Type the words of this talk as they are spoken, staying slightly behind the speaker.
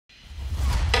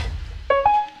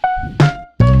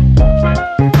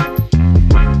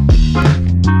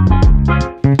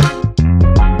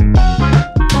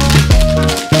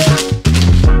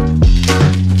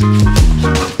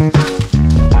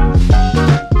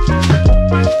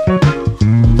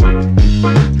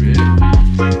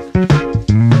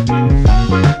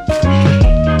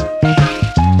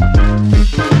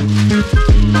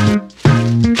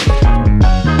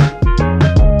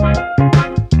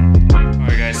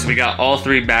we got all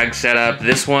 3 bags set up.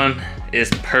 This one is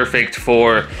perfect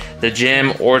for the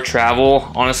gym or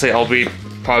travel. Honestly, I'll be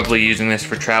probably using this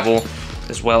for travel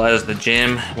as well as the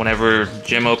gym whenever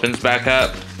gym opens back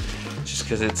up, just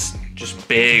because it's just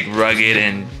big, rugged,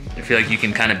 and I feel like you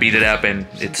can kind of beat it up and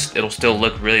it'll still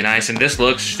look really nice. And this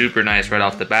looks super nice right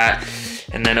off the bat.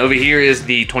 And then over here is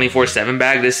the 24/7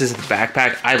 bag. This is the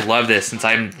backpack. I love this since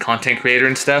I'm a content creator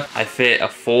and stuff. I fit a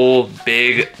full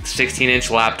big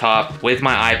 16-inch laptop with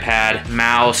my iPad,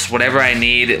 mouse, whatever I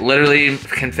need. It literally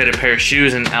can fit a pair of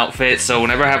shoes and outfit. So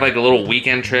whenever I have like a little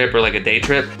weekend trip or like a day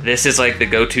trip, this is like the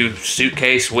go-to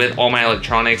suitcase with all my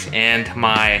electronics and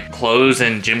my clothes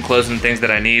and gym clothes and things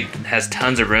that I need. It has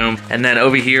tons of room. And then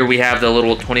over here we have the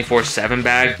little 24/7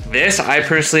 bag. This I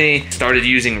personally started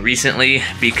using recently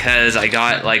because I got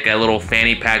like a little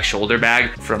fanny pack shoulder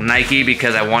bag from Nike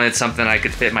because I wanted something I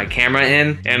could fit my camera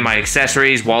in and my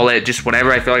accessories, wallet, just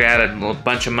whatever. I feel like I had a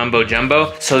bunch of mumbo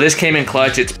jumbo. So this came in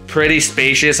clutch. It's pretty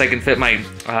spacious. I can fit my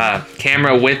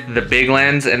camera with the big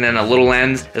lens and then a little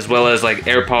lens, as well as like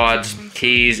AirPods,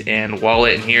 keys, and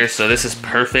wallet in here. So this is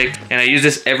perfect. And I use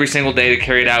this every single day to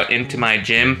carry it out into my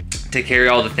gym, to carry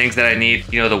all the things that I need,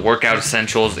 you know, the workout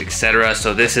essentials, etc.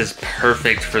 So this is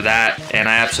perfect for that, and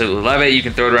I absolutely love it. You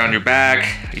can throw it around your back,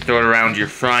 you throw it around your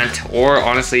front, or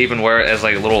honestly even wear it as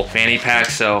like a little fanny pack.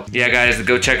 So yeah, guys,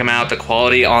 go check them out. The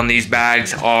quality on these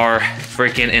bags are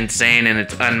freaking insane, and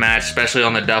it's unmatched, especially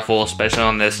on the duffel, especially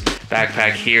on this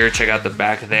backpack here. Check out the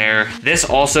back there. This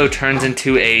also turns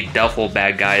into a duffel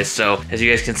bag, guys. So as you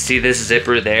guys can see, this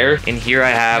zipper there, in here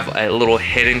I have a little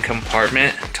hidden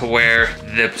compartment to where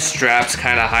the straps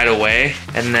kind of hide away,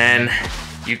 and then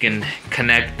you can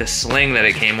connect the sling that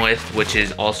it came with, which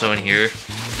is also in here.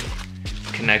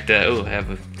 Connect I have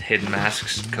a hidden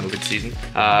masks, COVID season.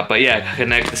 But yeah,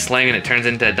 connect the sling and it turns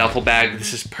into a duffel bag.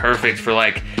 This is perfect for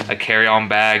like a carry-on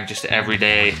bag, just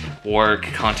everyday work,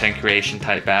 content creation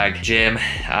type bag, gym,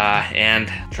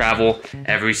 and travel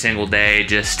every single day.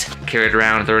 Just carry it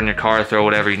around, throw it in your car, throw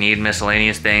whatever you need,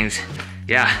 miscellaneous things.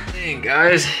 Yeah. Dang,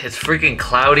 guys, it's freaking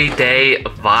cloudy day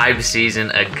vibe season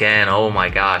again. Oh my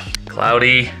gosh.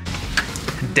 Cloudy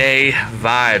day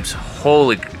vibes.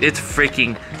 Holy, it's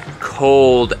freaking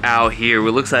cold out here.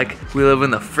 It looks like we live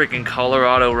in the freaking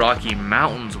Colorado Rocky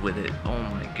Mountains with it. Oh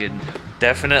my goodness.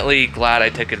 Definitely glad I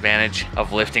took advantage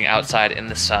of lifting outside in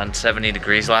the sun, 70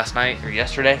 degrees last night or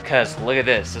yesterday, because look at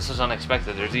this. This was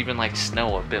unexpected. There's even like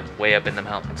snow way up in the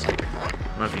mountains. I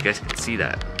don't know if you guys can see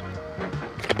that.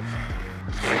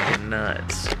 Freaking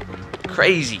nuts.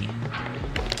 Crazy.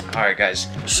 Alright guys,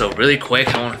 so really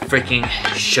quick, I want to freaking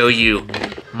show you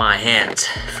my hands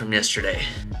from yesterday.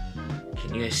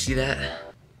 Can you guys see that?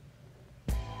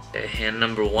 Okay, hand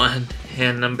number 1,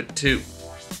 hand number 2.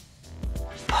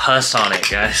 Pus on it,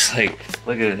 guys. Like,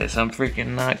 look at this. I'm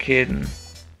freaking not kidding.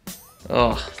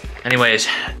 Oh. Anyways,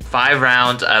 5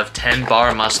 rounds of 10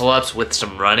 bar muscle ups with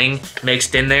some running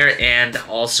mixed in there, and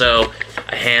also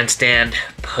a handstand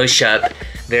push up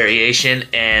variation,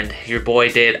 and your boy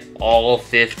did all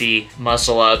 50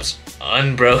 muscle ups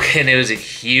unbroken. It was a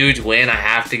huge win. I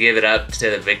have to give it up to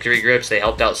the Victory Grips. They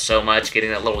helped out so much getting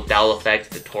that little dowel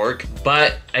effect, the torque.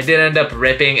 But I did end up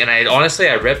ripping, and I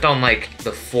ripped on like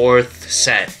the 4th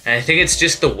set. And I think it's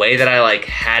just the way that I like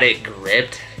had it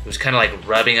gripped. It was kind of like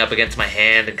rubbing up against my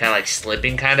hand and kind of like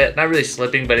slipping, not really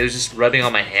slipping, but it was just rubbing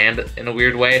on my hand in a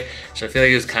weird way. So I feel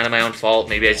like it was kind of my own fault.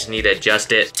 Maybe I just need to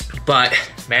adjust it. But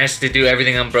managed to do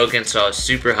everything unbroken, so I was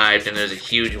super hyped, and it was a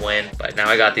huge win. But now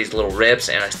I got these little rips,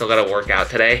 and I still got to work out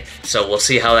today. So we'll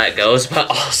see how that goes. But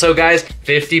also, guys,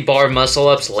 50 bar muscle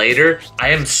ups later, I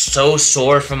am so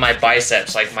sore from my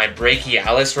biceps. Like my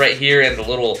brachialis right here and the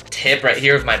little tip right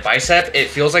here of my bicep, it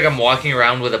feels like I'm walking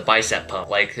around with a bicep pump.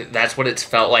 Like that's what it's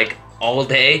felt like all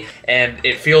day, and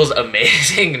it feels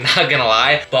amazing, not gonna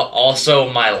lie. But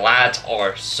also my lats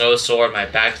are so sore. My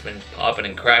back's been popping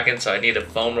and cracking, so I need to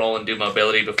foam roll and do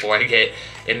mobility before I get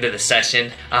into the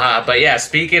session. But yeah,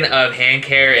 speaking of hand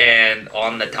care and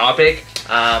on the topic,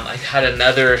 I had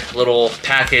another little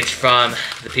package from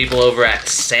the people over at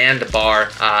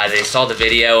Sandbar. They saw the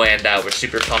video and were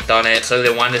super pumped on it, so they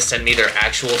wanted to send me their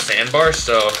actual sandbar.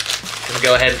 So I'm gonna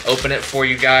go ahead and open it for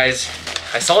you guys.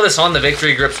 I saw this on the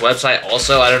Victory Grips website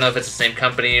also. I don't know if it's the same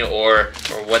company or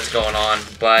what's going on,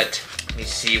 but let me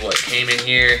see what came in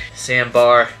here.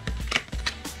 Sandbar,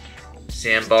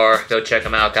 go check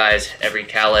them out, guys. Every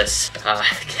Callus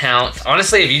counts.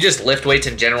 Honestly, if you just lift weights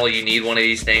in general, you need one of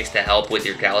these things to help with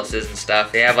your calluses and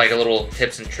stuff. They have like a little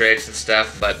tips and tricks and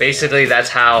stuff, but basically that's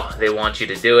how they want you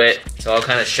to do it. So I'll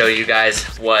kind of show you guys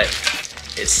what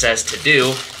it says to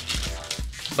do.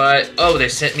 But, oh, they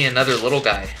sent me another little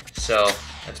guy. So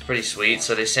That's pretty sweet.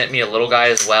 So they sent me a little guy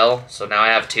as well. So now I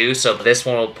have 2. So this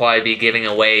one will probably be giving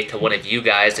away to one of you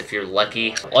guys if you're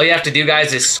lucky. All you have to do,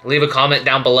 guys, is leave a comment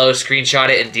down below, screenshot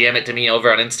it, and DM it to me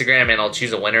over on Instagram, and I'll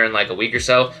choose a winner in like a week or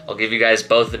so. I'll give you guys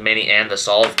both the mini and the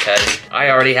solve because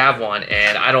I already have one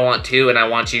and I don't want 2, and I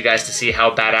want you guys to see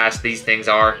how badass these things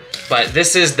are. But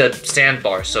this is the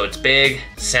sandbar. So it's big,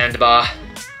 sandbar.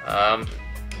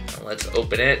 Let's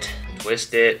open it,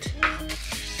 twist it,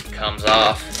 comes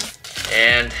off,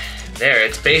 and there.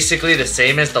 It's basically the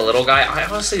same as the little guy. I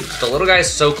honestly, the little guy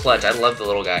is so clutch. I love the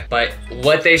little guy. But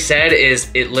what they said is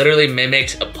it literally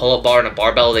mimics a pull-up bar and a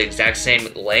barbell the exact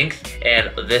same length,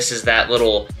 and this is that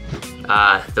little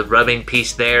the rubbing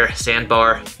piece there,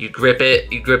 sandbar. You grip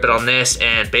it on this,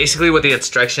 and basically what the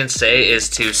instructions say is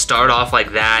to start off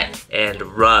like that and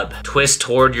rub. Twist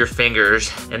toward your fingers,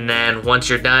 and then once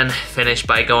you're done, finish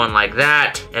by going like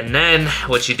that. And then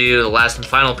what you do, the last and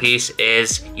final piece,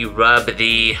 is you rub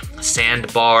the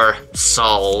sandbar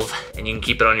solve, and you can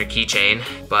keep it on your keychain,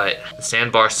 but the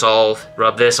sandbar solve,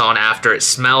 rub this on after. It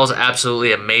smells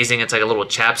absolutely amazing. It's like a little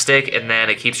chapstick, and then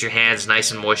it keeps your hands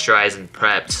nice and moisturized and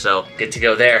prepped. So good to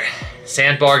go there.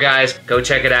 Sandbar, guys, go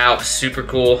check it out. Super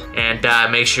cool. And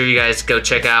make sure you guys go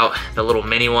check out the little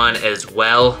mini one as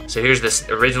well. So here's this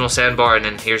original sandbar, and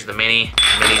then here's the mini.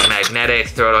 Mini's magnetic.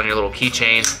 Throw it on your little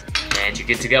keychain, and you're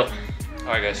good to go.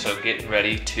 Alright guys, so getting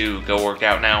ready to go work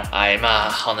out now. I'm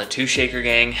on the 2 shaker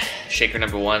gang. Shaker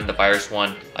number 1, the virus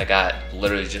one. I got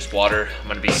literally just water. I'm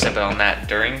gonna be sipping on that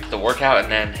during the workout,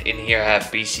 and then in here I have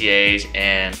BCAAs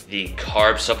and the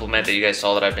carb supplement that you guys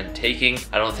saw that I've been taking.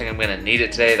 I don't think I'm gonna need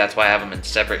it today. That's why I have them in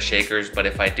separate shakers, but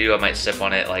if I do, I might sip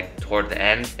on it like toward the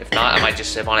end. If not, I might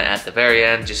just sip on it at the very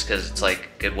end, just because it's like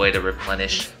a good way to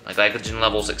replenish my glycogen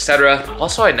levels, etc.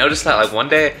 Also, I noticed that like one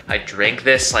day I drank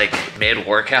this like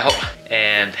mid-workout,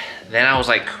 and then I was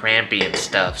like crampy and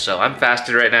stuff. So I'm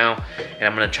fasted right now, and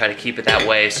I'm gonna try to keep it that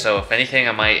way. So if anything,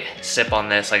 I might sip on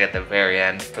this like at the very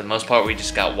end. For the most part, we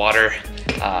just got water,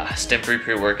 stim-free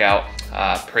pre-workout,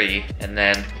 and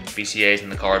then BCAAs and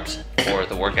the carbs for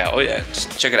the workout. Oh yeah,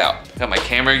 just check it out. Got my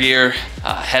camera gear,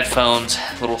 headphones,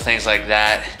 little things like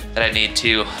that I need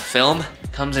to film.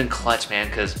 Comes in clutch, man,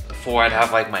 because before I'd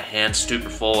have like my hands super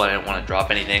full. I didn't want to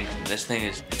drop anything. This thing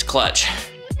it's clutch.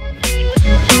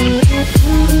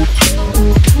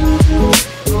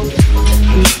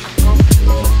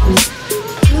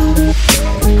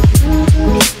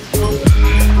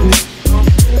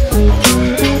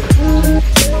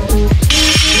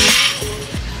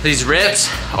 These rips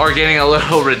are getting a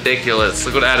little ridiculous.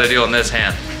 Look what I had to do on this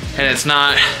hand. And it's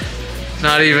not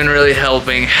even really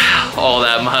helping all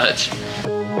that much.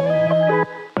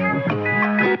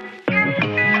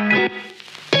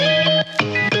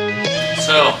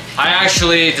 So I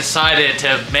actually decided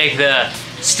to make the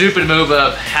stupid move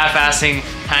of half-assing,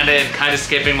 kind of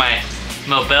skipping my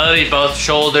mobility, both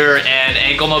shoulder and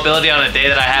ankle mobility, on a day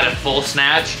that I had a full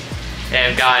snatch.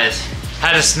 And guys,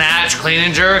 had a snatch, clean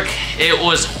and jerk. It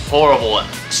was horrible.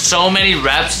 So many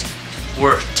reps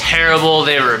were terrible.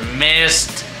 They were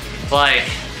missed. Like,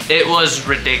 it was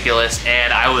ridiculous,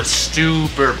 and I was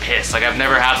super pissed. Like, I've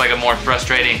never had like a more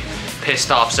frustrating,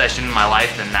 pissed off session in my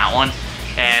life than that one.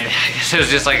 And I guess it was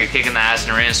just like a kick in the ass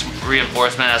and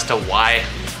reinforcement as to why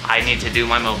I need to do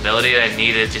my mobility. I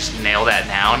need to just nail that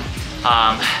down.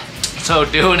 So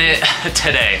doing it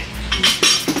today.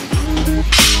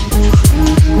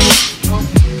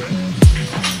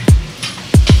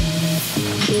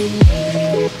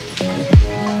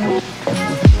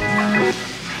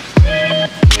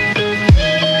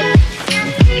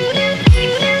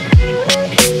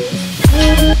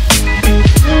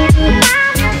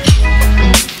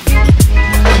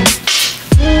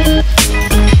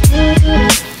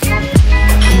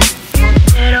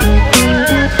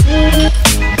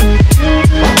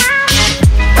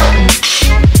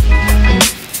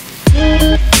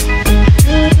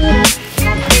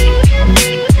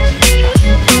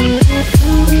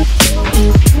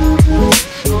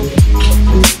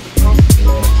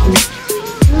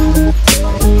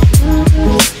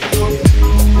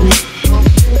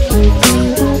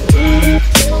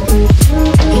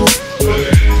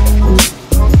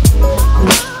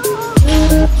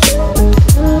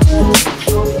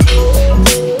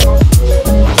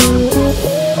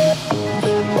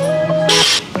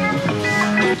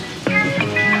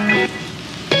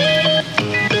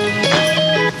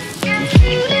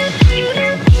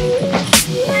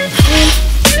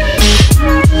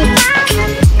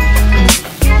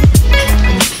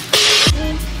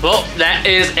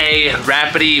 is a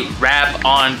rapidy wrap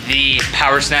on the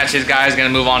power snatches, guys. Gonna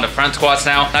move on to front squats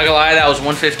now. Not gonna lie, that was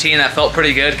 115. That felt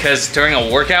pretty good because during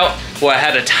a workout, well, I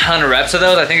had a ton of reps of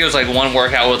those. I think it was like one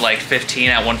workout with like 15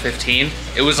 at 115.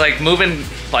 It was like moving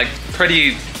like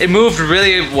pretty, it moved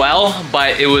really well,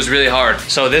 but it was really hard.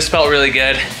 So this felt really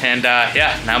good. And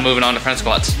yeah, now moving on to front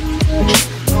squats.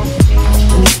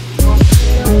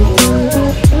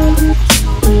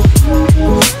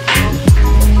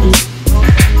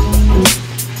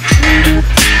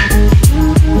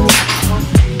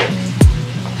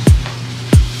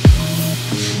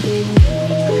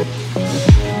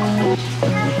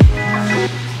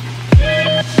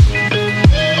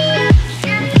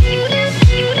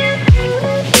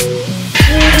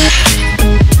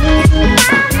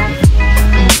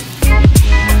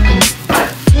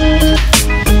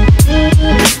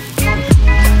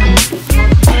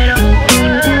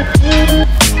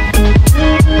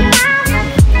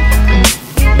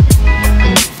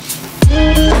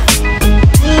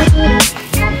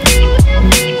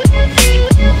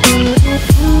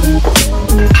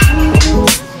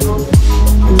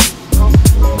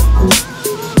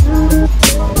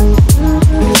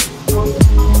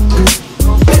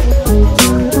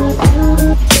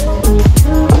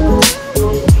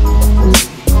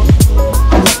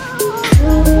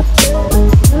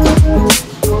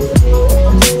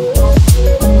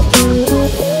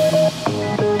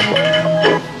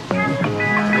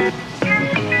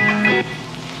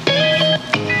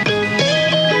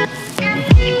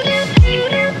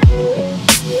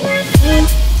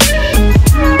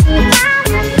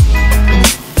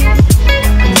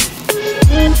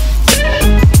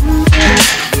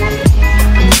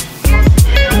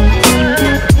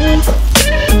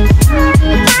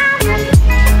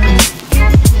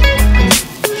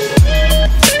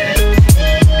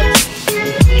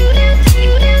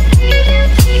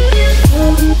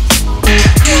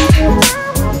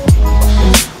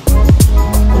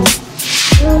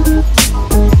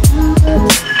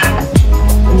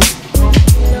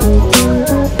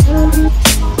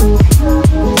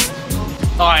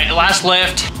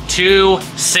 Lift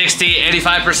 260,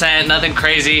 85%, nothing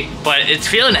crazy, but it's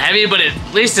feeling heavy, but at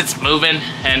least it's moving.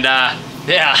 And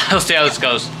yeah, let's see how this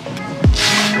goes.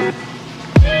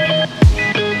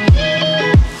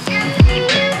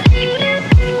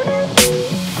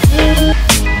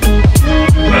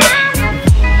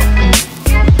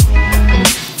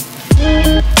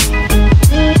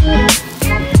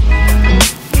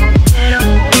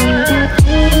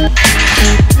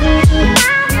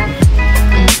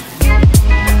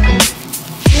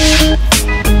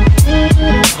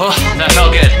 Oh, that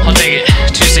felt good. I'll take it.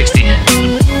 260.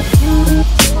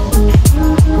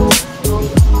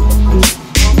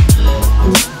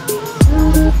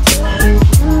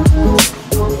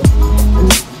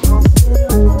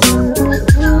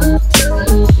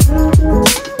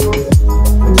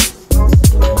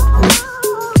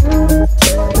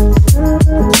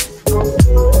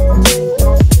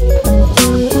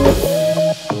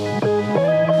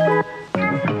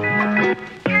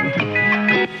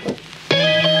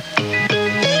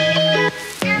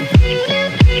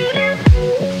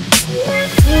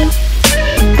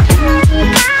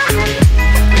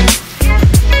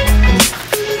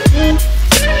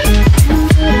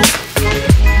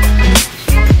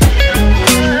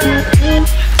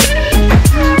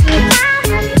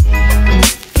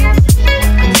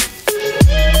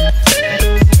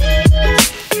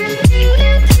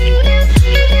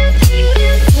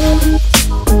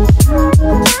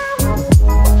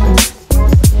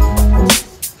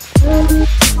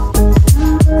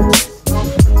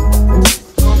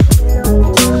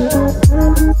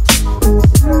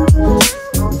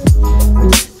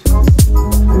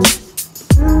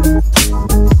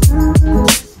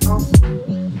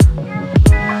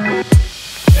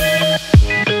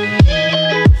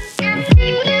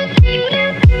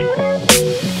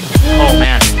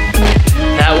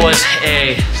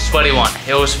 Sweaty one.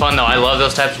 It was fun though. I love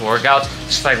those types of workouts.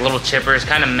 Just like little chippers,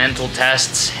 kind of mental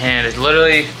tests, and it's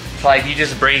literally like you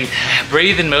just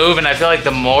breathe and move. And I feel like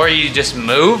the more you just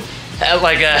move at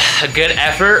like a good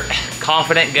effort,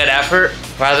 confident good effort,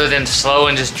 rather than slow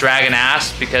and just dragging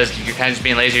ass because you're kind of just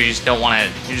being lazy, or you just don't want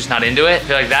to, you're just not into it. I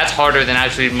feel like that's harder than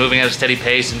actually moving at a steady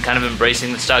pace and kind of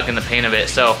embracing the suck and the pain of it.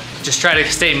 So just try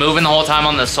to stay moving the whole time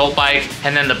on the assault bike.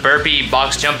 And then the burpee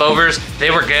box jump overs, they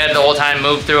were good the whole time,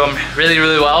 moved through them really,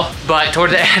 really well. But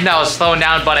toward the end I was slowing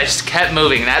down, but I just kept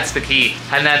moving. That's the key.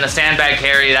 And then the sandbag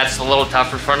carry, that's a little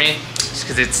tougher for me. just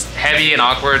because it's heavy and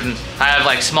awkward, and I have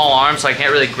like small arms, so I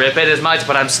can't really grip it as much,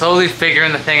 but I'm slowly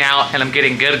figuring the thing out and I'm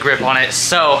getting good grip on it.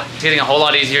 So it's getting a whole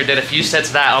lot easier. Did a few sets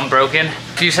of that unbroken.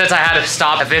 A few sets I had to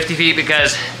stop at 50 feet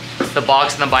because the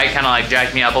box and the bike kind of like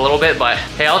jacked me up a little bit, but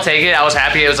hey, I'll take it. I was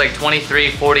happy. It was like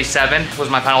 23:47 was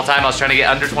my final time. I was trying to get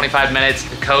under 25 minutes.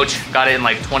 The coach got it in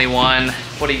like 21.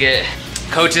 What do you get?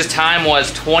 Coach's time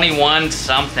was 21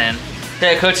 something.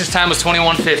 Yeah, coach's time was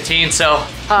 21:15, so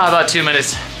about 2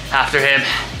 minutes after him.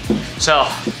 So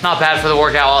not bad for the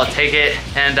workout. I'll take it,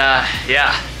 and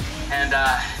yeah.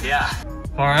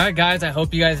 All right, guys, I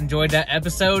hope you guys enjoyed that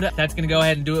episode. That's gonna go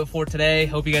ahead and do it for today.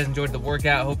 Hope you guys enjoyed the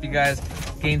workout. Hope you guys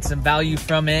gained some value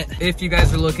from it. If you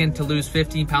guys are looking to lose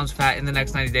 15 pounds fat in the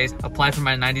next 90 days, apply for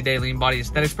my 90-day lean body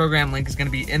aesthetics program. Link is gonna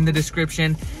be in the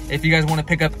description. If you guys wanna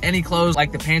pick up any clothes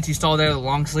like the pants you saw there, the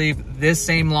long sleeve, this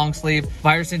same long sleeve,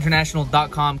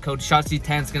 virusinternational.com, code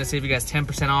SHOTC10 is gonna save you guys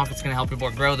 10% off. It's gonna help your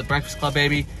boy grow. The Breakfast Club,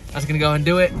 baby. That's gonna go ahead and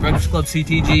do it. Breakfast Club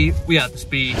CTG, we out the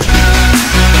speed.